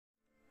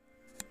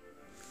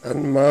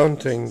And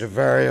mounting the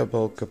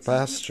variable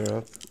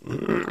capacitor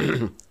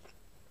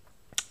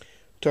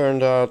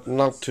turned out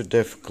not too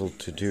difficult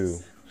to do.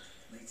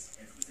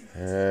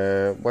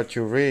 What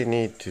you really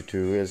need to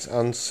do is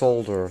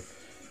unsolder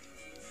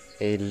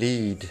a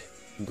lead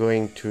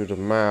going to the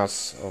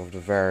mass of the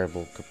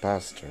variable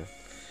capacitor,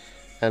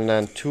 and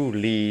then two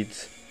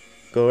leads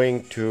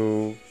going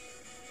to,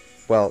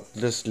 well,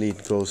 this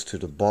lead goes to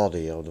the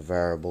body of the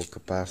variable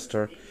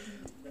capacitor.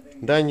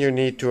 Then you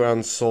need to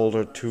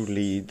unsolder two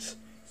leads,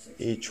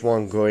 each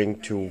one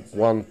going to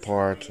one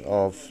part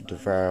of the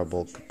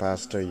variable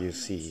capacitor you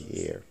see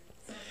here.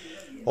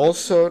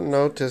 Also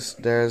notice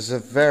there's a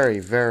very,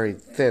 very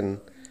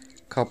thin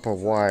copper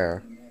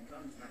wire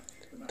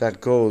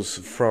that goes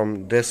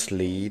from this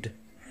lead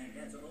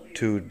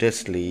to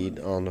this lead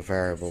on the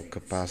variable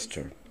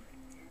capacitor.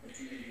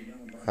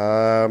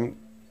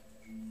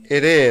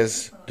 It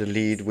is the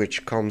lead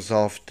which comes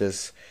off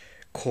this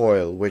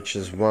coil, which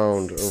is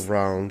wound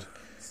around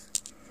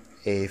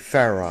a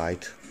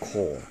ferrite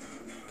core.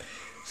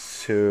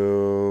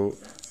 So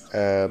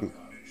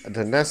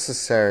the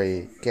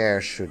necessary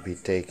care should be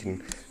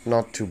taken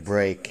not to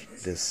break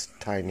this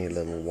tiny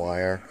little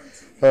wire,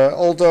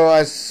 although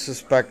I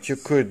suspect you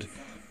could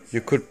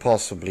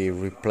possibly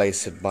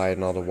replace it by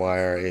another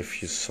wire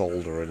if you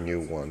solder a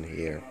new one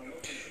here.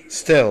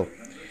 Still,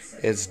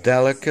 it's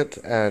delicate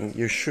and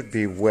you should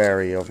be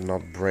wary of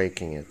not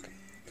breaking it.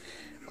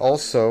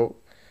 Also,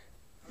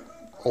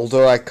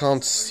 although I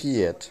can't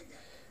see it,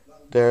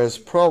 there is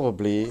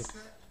probably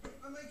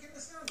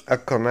a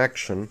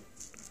connection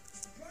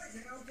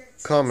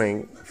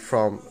coming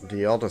from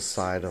the other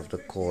side of the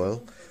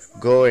coil,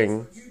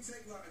 going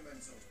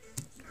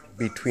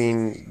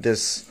between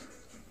this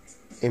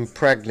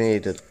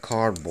impregnated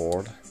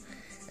cardboard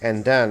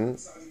and then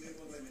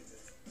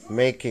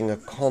making a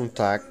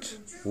contact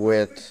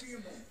with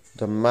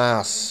the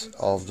mass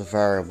of the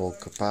variable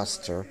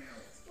capacitor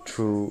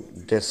through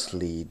this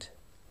lead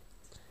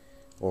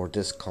or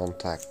this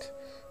contact.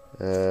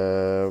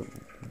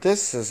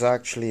 This is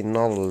actually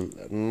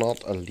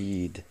not a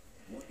lead,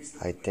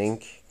 I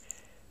think,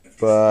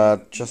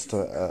 but just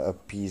a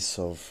piece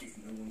of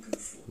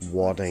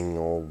wadding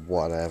or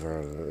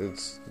whatever.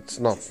 It's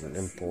not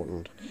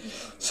important.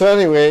 So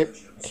anyway,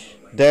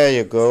 there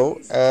you go.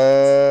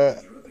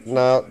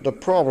 Now the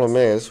problem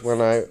is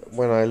when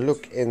I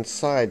look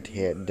inside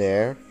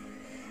there,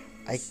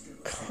 I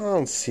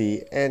can't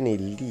see any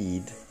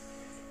lead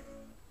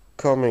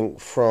coming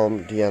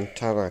from the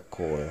antenna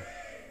coil.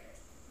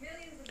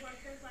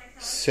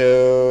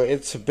 So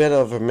it's a bit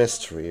of a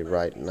mystery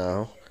right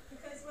now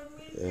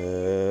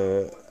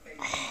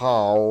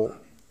how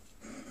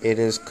it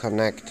is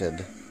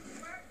connected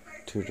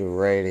to the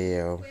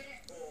radio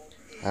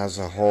as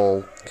a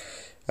whole.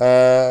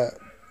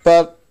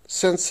 But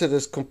since it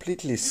is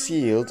completely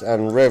sealed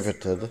and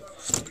riveted,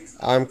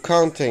 I'm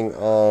counting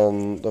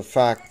on the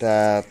fact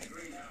that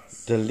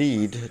the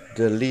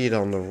lead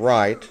on the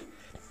right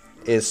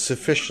is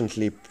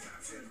sufficiently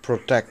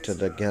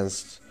protected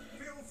against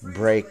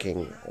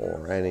breaking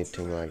or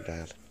anything like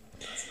that.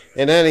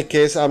 In any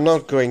case, I'm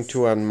not going to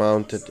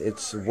unmount it.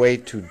 It's way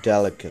too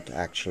delicate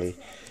actually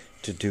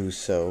to do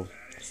so,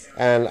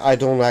 and I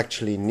don't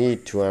actually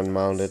need to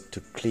unmount it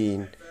to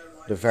clean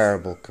the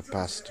variable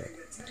capacitor.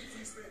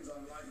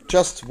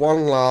 Just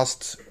one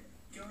last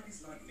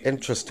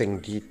interesting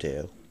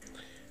detail.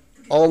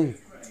 On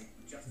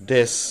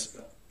this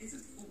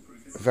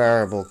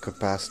variable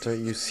capacitor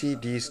you see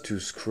these two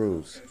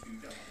screws,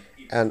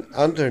 and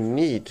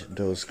underneath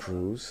those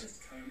screws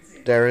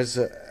there is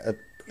a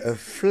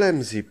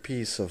flimsy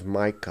piece of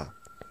mica,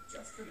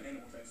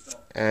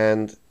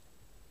 and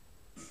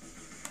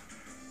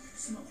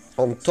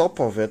on top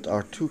of it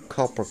are two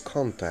copper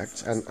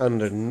contacts, and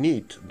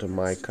underneath the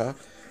mica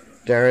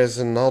there is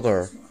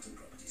another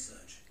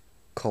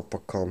copper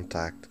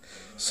contact.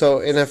 So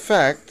in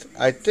effect,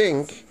 I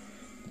think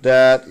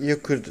that you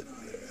could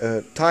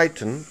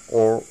tighten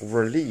or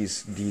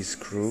release these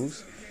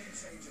screws,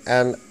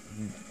 and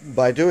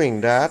by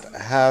doing that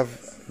have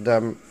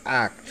them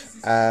act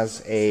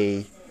as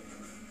a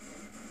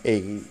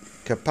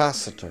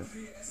capacitor.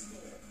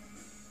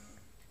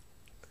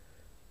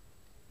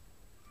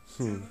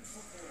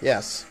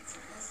 Yes,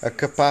 a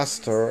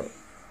capacitor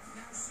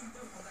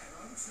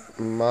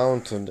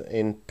mounted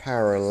in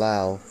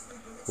parallel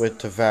with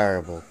the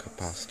variable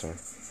capacitor.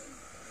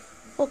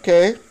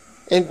 Okay,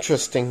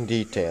 interesting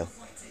detail.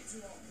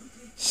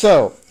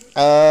 So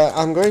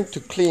I'm going to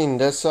clean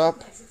this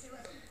up.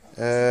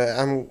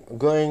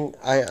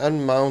 I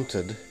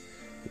unmounted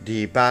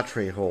the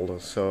battery holder,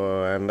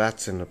 and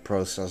that's in the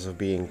process of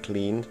being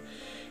cleaned,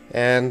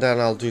 and then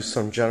I'll do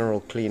some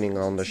general cleaning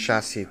on the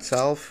chassis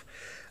itself.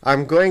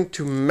 I'm going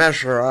to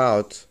measure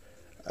out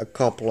a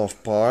couple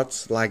of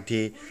parts like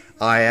the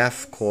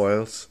IF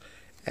coils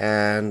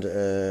and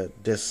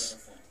this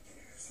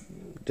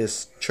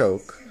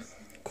choke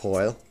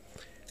coil,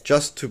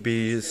 just to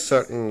be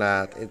certain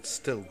that it's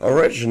still good.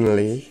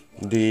 Originally,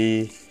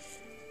 the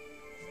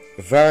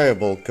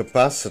variable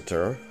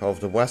capacitor of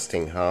the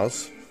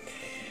Westinghouse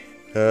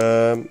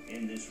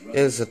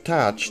is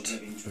attached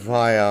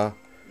via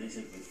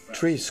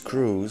 3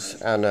 screws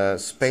and a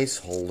space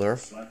holder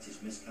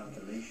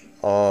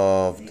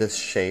of this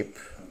shape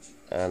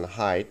and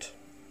height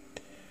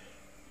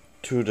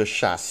to the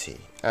chassis.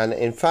 And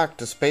in fact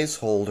the space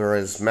holder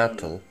is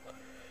metal,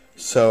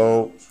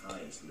 so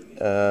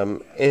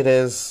it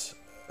is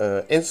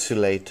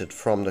insulated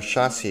from the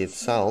chassis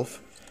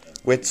itself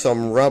with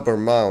some rubber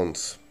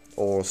mounts,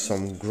 or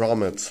some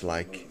grommets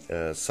like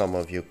some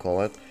of you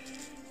call it.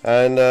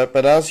 And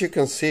but as you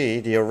can see,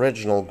 the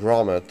original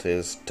grommet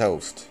is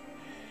toast.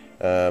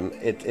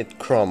 It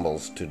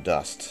crumbles to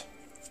dust.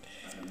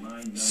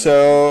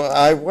 So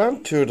I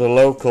went to the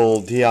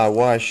local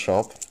DIY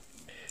shop,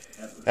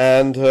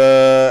 and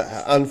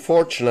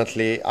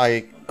unfortunately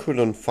I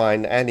couldn't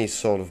find any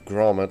sort of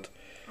grommet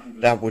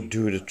that would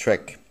do the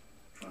trick.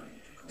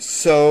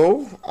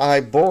 So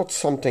I bought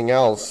something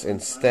else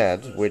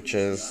instead, which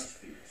is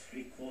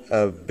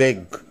a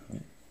big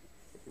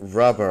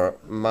rubber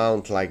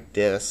mount like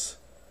this,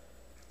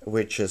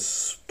 which is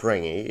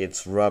springy,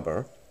 it's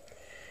rubber,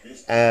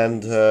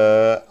 and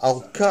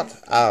I'll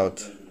cut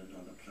out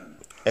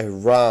a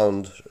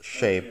round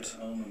shaped,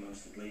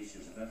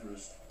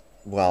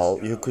 well,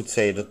 you could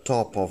say the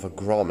top of a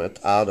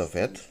grommet out of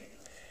it,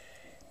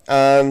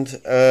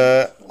 and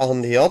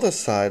on the other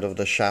side of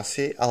the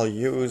chassis I'll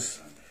use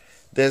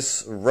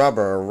this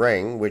rubber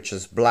ring, which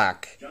is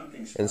black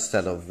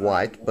instead of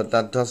white, but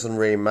that doesn't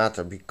really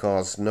matter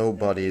because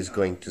nobody is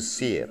going to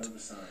see it.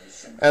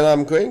 And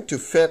I'm going to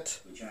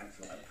fit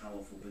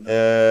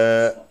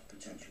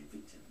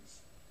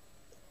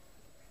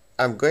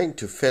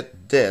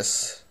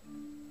this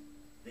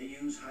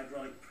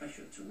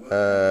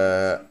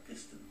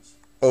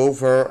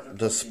over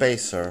the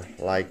spacer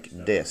like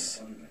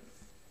this.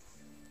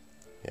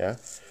 Yeah,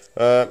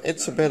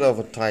 it's a bit of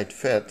a tight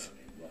fit,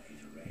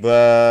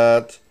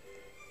 but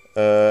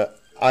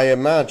I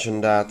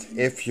imagine that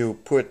if you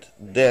put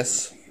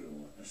this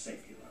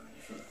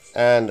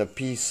and a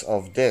piece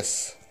of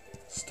this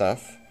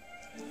stuff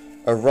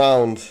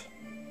around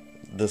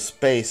the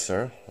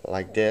spacer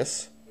like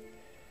this,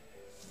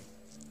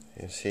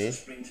 you see,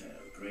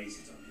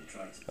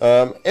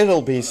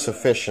 it'll be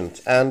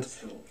sufficient. And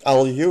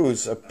I'll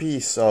use a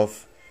piece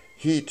of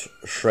heat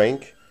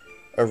shrink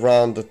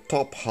around the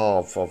top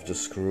half of the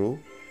screw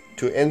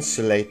to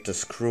insulate the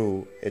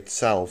screw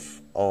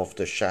itself of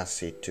the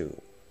chassis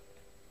too.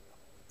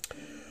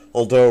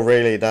 Although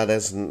really that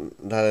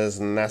isn't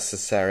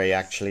necessary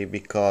actually,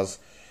 because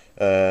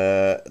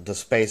the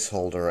space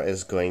holder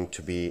is going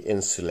to be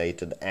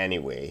insulated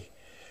anyway.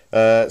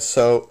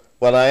 So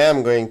what I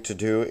am going to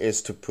do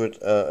is to put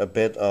a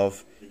bit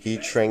of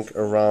heat shrink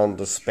around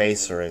the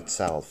spacer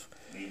itself,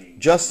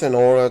 just in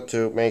order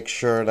to make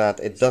sure that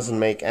it doesn't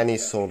make any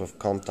sort of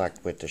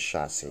contact with the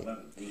chassis.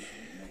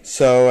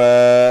 So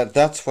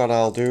that's what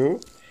I'll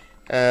do,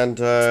 and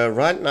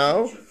right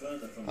now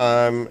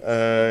I'm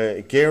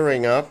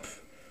gearing up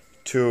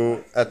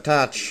to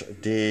attach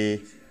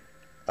the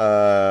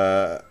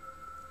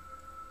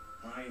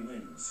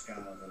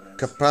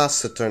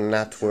capacitor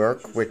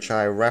network, which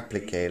I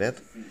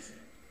replicated,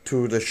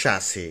 to the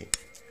chassis,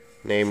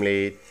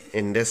 namely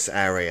in this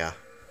area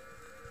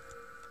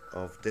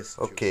of this.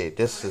 Okay,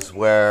 this is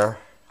where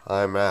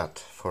I'm at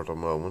for the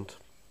moment.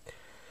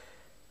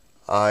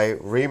 I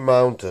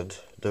remounted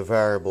the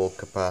variable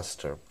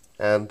capacitor,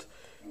 and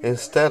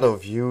instead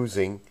of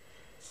using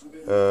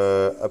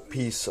a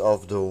piece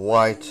of the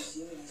white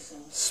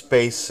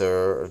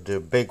spacer, the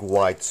big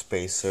white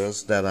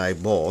spacers that I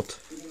bought,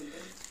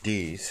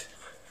 these,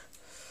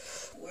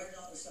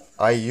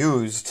 I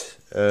used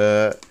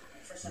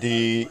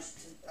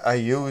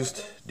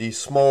the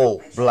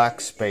small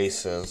black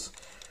spacers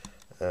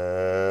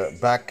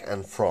back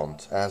and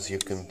front, as you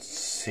can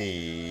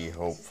see,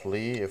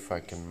 hopefully, if I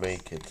can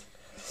make it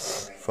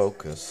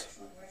focus.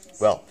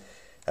 Well,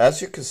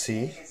 as you can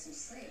see,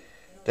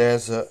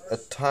 there's a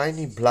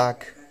tiny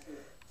black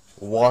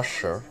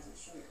washer,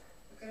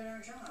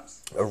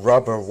 a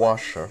rubber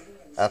washer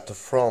at the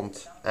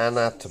front and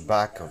at the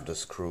back of the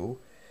screw,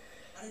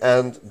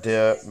 and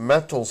the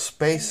metal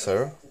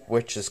spacer,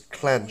 which is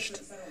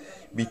clenched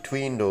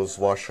between those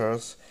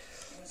washers,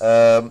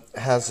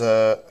 has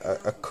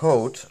a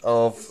coat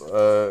of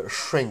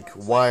shrink,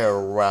 wire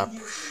wrap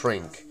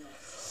shrink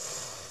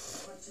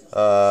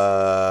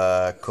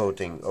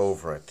coating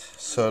over it,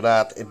 so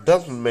that it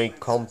doesn't make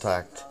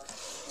contact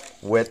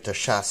with the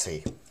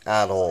chassis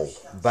at all,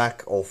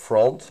 back or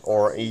front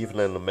or even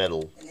in the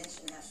middle.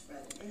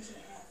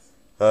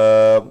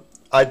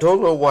 I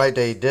don't know why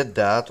they did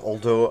that,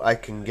 although I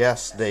can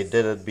guess they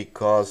did it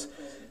because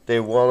they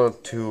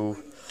wanted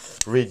to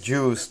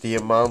reduce the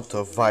amount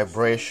of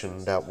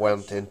vibration that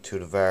went into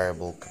the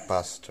variable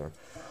capacitor,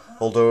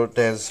 although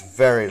there's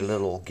very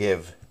little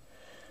give.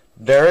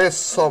 There is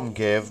some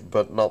give,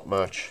 but not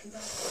much.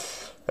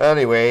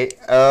 Anyway,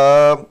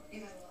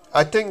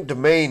 I think the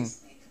main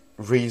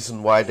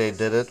reason why they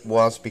did it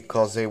was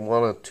because they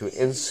wanted to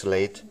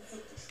insulate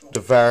the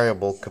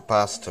variable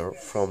capacitor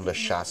from the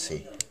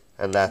chassis,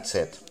 and that's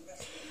it.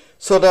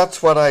 So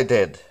that's what I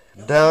did.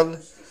 Then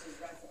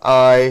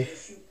I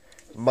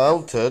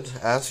mounted,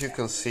 as you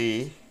can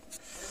see,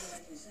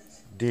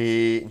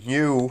 the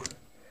new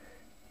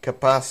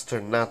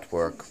capacitor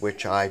network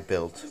which I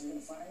built.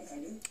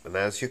 And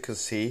as you can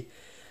see,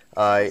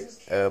 I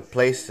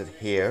placed it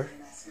here,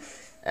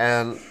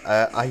 and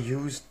I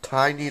used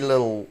tiny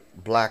little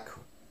black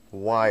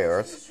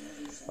wires.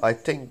 I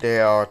think they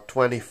are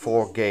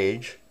 24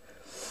 gauge,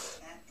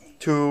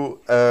 to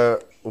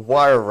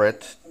wire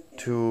it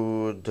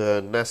to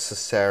the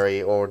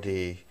necessary, or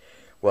the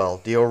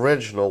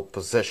original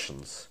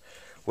positions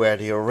where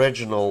the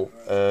original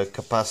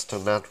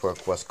capacitor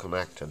network was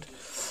connected.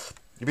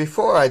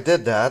 Before I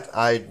did that,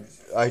 I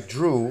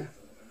drew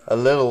a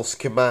little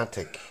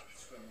schematic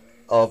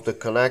of the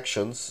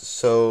connections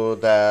so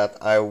that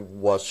I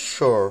was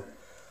sure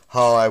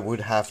how I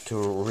would have to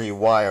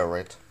rewire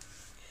it.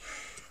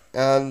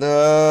 And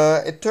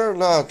it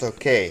turned out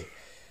okay.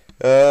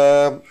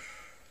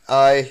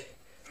 I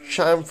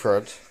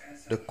chamfered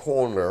the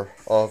corner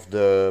of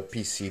the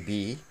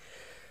PCB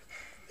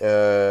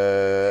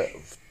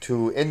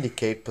to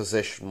indicate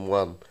position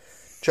 1,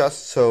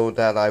 just so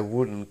that I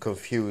wouldn't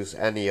confuse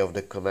any of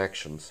the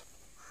connections.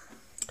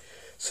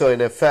 So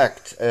in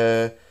effect,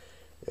 the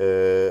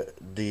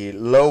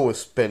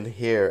lowest pin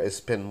here is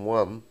pin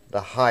 1,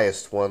 the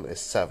highest one is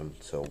 7,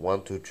 so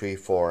 1, 2, 3,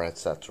 4,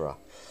 etc.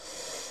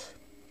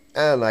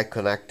 And I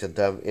connected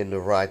them in the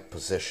right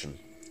position,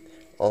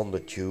 on the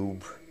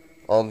tube,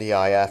 on the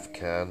IF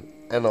can,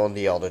 and on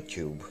the other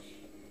tube.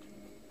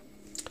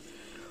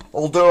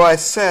 Although I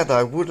said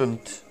I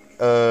wouldn't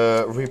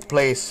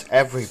replace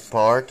every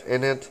part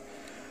in it,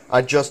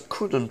 I just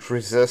couldn't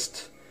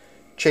resist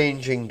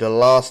changing the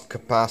last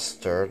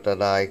capacitor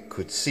that I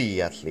could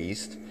see, at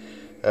least,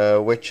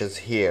 which is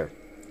here,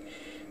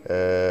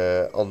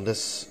 on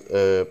this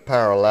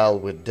parallel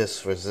with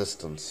this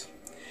resistance.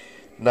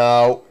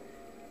 Now,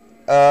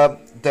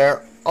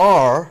 there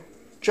are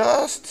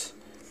just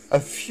a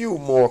few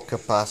more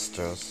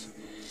capacitors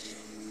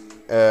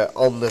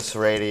on this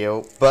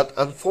radio, but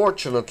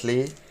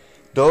unfortunately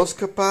those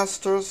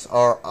capacitors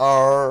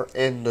are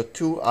in the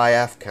 2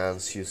 IF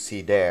cans you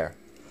see there.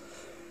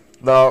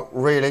 Now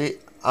really,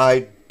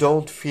 I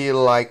don't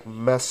feel like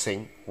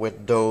messing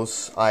with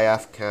those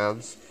IF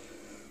cans,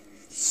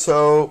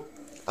 so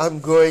I'm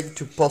going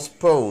to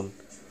postpone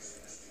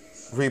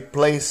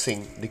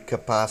replacing the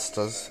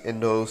capacitors in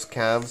those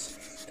cans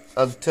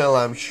until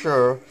I'm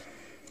sure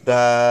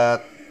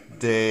that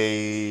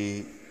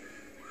they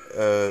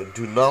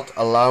do not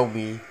allow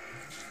me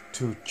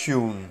to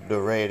tune the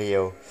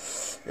radio.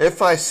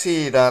 If I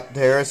see that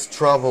there is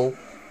trouble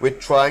with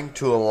trying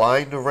to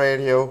align the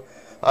radio,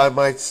 I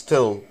might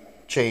still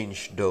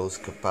change those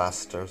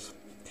capacitors.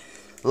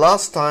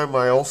 Last time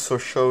I also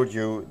showed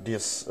you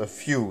this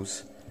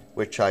fuse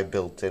which I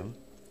built in,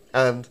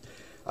 and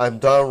I'm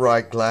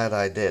downright glad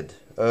I did.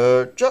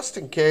 Just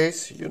in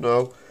case, you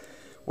know,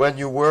 when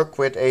you work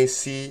with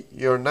AC,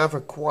 you're never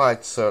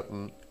quite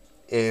certain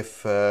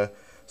if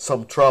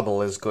some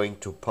trouble is going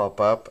to pop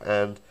up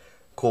and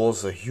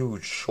cause a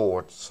huge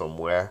short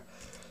somewhere.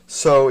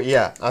 So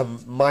yeah,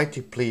 I'm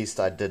mighty pleased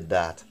I did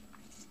that.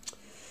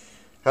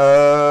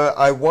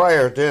 I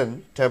wired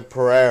in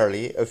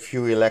temporarily a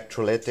few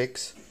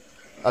electrolytics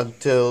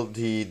until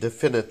the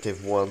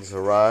definitive ones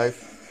arrive,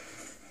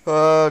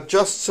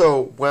 just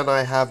so when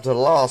I have the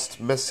last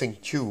missing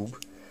tube,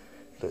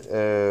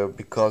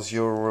 because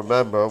you'll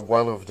remember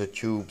one of the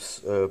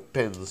tube's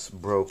pins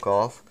broke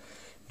off,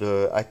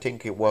 I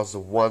think it was the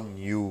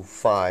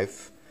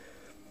 1U5.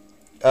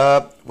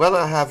 When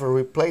I have a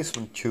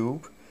replacement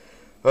tube,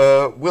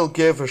 we'll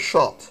give a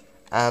shot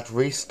at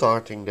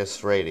restarting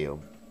this radio.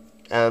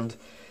 And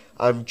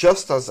I'm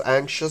just as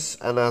anxious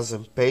and as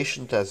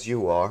impatient as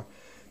you are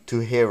to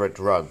hear it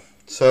run.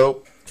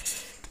 So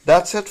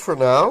that's it for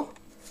now.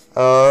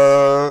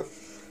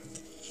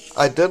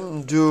 I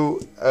didn't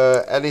do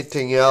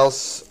anything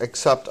else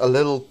except a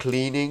little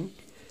cleaning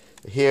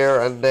here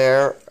and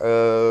there.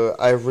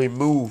 I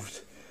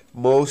removed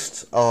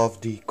most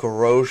of the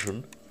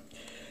corrosion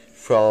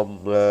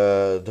from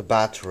the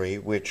battery,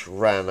 which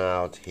ran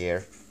out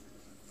here.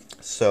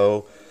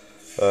 So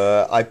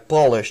I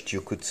polished,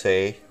 you could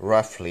say,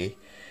 roughly,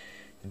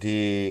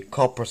 the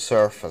copper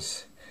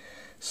surface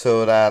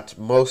so that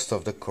most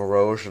of the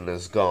corrosion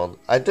is gone.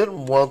 I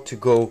didn't want to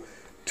go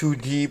too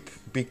deep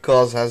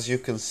because, as you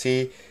can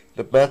see,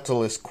 the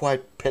metal is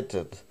quite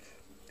pitted,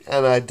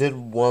 and I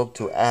didn't want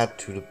to add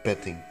to the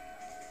pitting.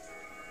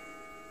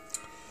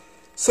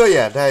 So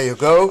yeah, there you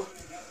go.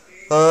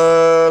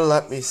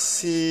 Let me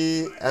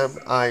see, am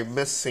I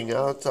missing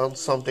out on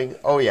something?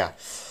 Oh yeah,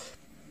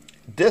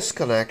 this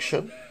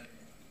connection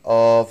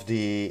of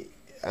the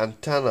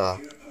antenna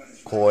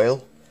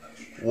coil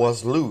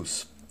was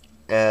loose,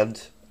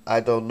 and I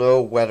don't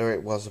know whether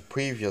it was a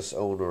previous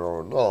owner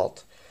or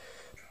not,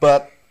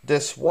 but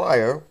this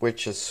wire,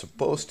 which is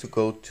supposed to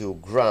go to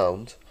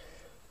ground,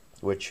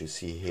 which you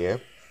see here,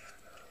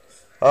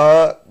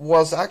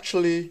 was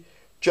actually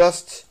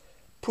just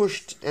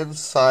pushed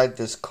inside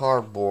this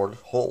cardboard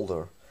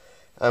holder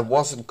and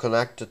wasn't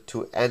connected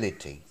to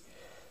anything.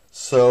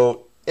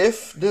 So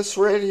if this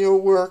radio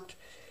worked,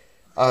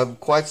 I'm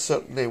quite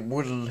certain it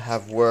wouldn't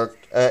have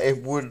worked.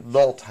 It would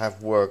not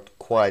have worked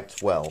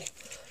quite well.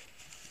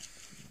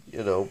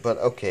 You know, but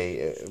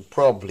okay,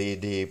 probably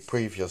the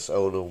previous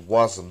owner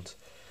wasn't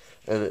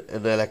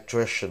an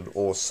electrician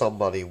or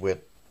somebody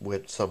with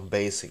some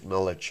basic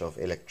knowledge of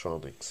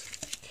electronics.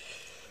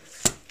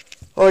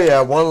 Oh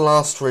yeah, one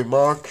last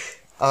remark.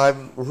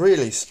 I'm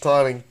really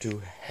starting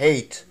to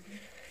hate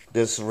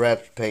this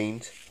red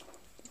paint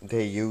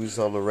they use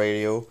on the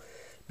radio,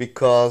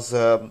 because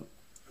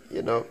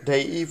you know,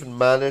 they even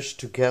managed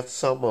to get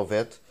some of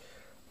it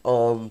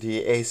on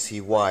the AC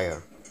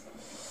wire.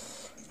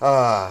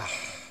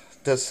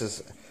 This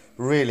is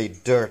really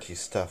dirty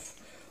stuff.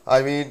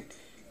 I mean,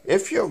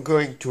 if you're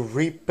going to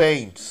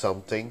repaint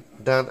something,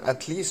 then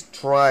at least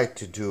try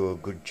to do a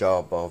good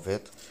job of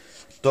it.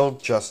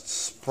 Don't just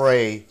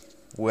spray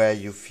where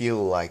you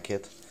feel like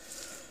it.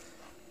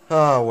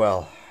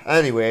 Well,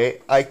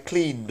 anyway, I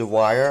cleaned the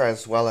wire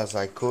as well as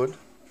I could,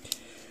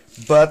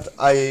 but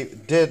I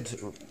did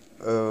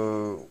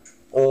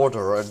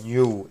order a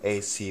new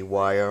AC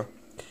wire,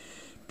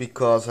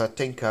 because I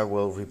think I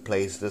will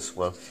replace this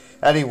one.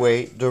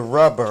 Anyway, the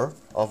rubber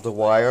of the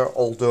wire,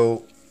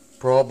 although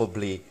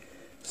probably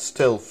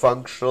still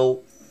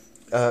functional,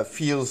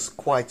 feels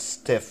quite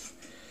stiff.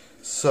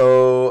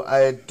 So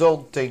I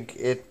don't think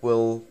it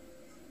will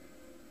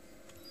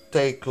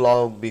take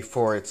long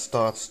before it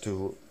starts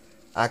to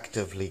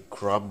actively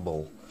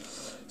crumble.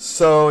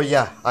 So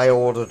yeah, I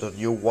ordered a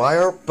new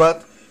wire,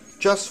 but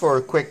just for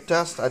a quick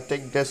test, I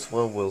think this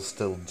one will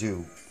still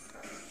do.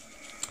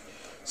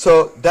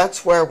 So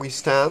that's where we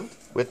stand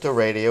with the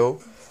radio.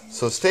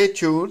 So stay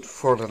tuned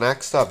for the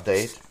next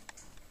update.